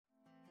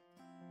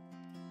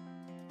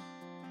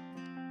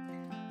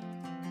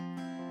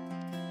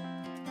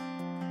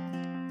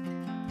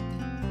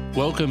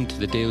Welcome to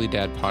the Daily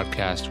Dad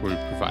Podcast, where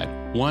we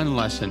provide one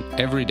lesson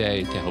every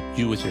day to help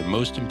you with your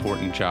most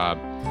important job,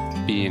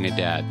 being a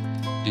dad.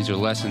 These are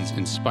lessons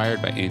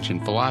inspired by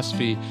ancient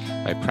philosophy,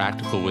 by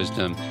practical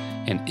wisdom,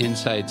 and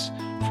insights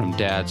from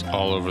dads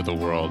all over the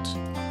world.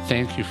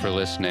 Thank you for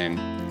listening,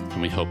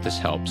 and we hope this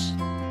helps.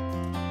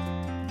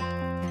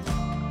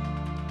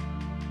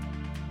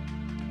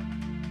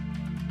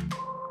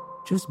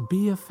 Just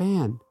be a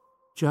fan.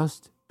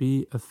 Just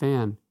be a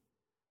fan.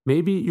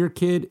 Maybe your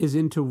kid is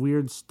into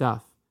weird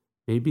stuff.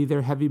 Maybe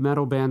their heavy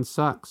metal band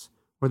sucks,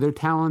 or their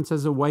talents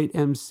as a white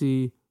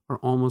MC are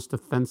almost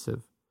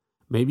offensive.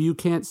 Maybe you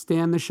can't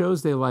stand the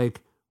shows they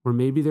like, or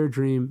maybe their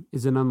dream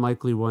is an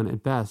unlikely one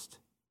at best.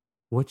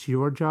 What's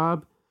your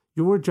job?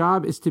 Your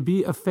job is to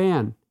be a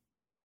fan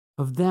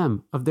of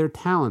them, of their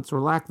talents or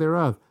lack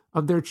thereof,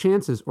 of their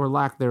chances or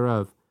lack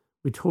thereof.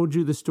 We told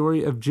you the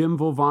story of Jim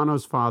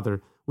Volvano's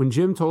father. When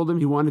Jim told him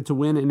he wanted to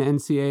win an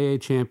NCAA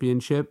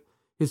championship,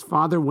 his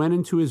father went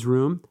into his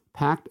room,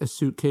 packed a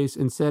suitcase,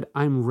 and said,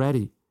 "I'm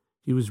ready."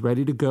 He was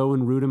ready to go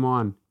and root him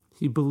on.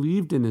 He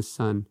believed in his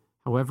son,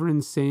 however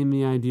insane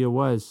the idea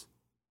was.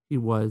 He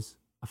was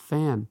a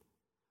fan.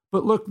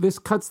 But look, this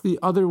cuts the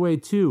other way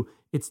too.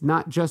 It's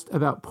not just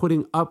about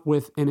putting up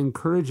with and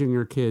encouraging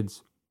your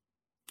kids.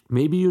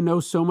 Maybe you know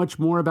so much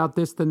more about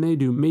this than they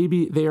do.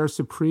 Maybe they are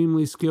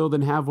supremely skilled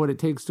and have what it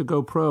takes to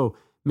go pro.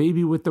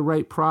 Maybe with the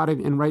right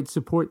prodding and right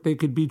support, they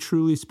could be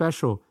truly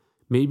special.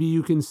 Maybe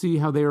you can see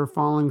how they are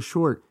falling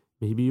short.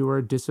 Maybe you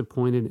are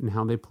disappointed in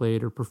how they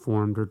played or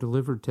performed or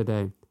delivered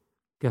today.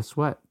 Guess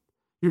what?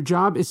 Your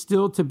job is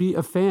still to be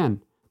a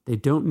fan. They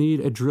don't need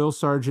a drill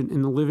sergeant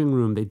in the living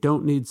room. They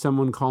don't need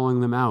someone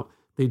calling them out.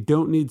 They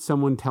don't need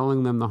someone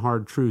telling them the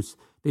hard truths.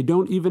 They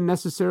don't even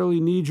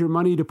necessarily need your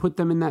money to put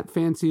them in that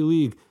fancy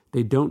league.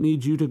 They don't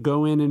need you to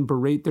go in and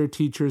berate their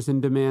teachers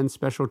and demand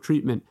special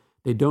treatment.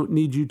 They don't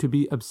need you to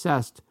be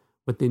obsessed.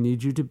 What they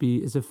need you to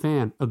be is a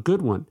fan, a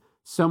good one.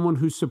 Someone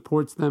who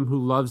supports them, who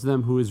loves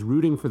them, who is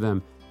rooting for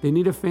them. They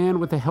need a fan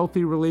with a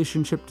healthy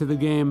relationship to the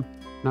game,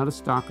 not a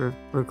stalker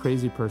or a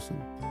crazy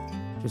person.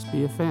 Just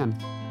be a fan.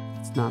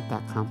 It's not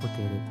that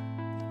complicated.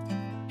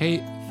 Hey,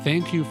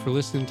 thank you for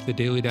listening to the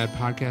Daily Dad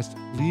Podcast.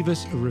 Leave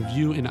us a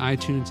review in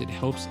iTunes. It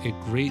helps a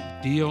great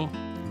deal.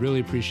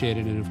 Really appreciate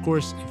it. And of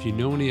course, if you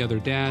know any other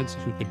dads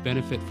who could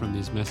benefit from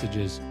these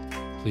messages,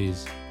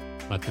 please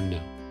let them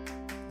know.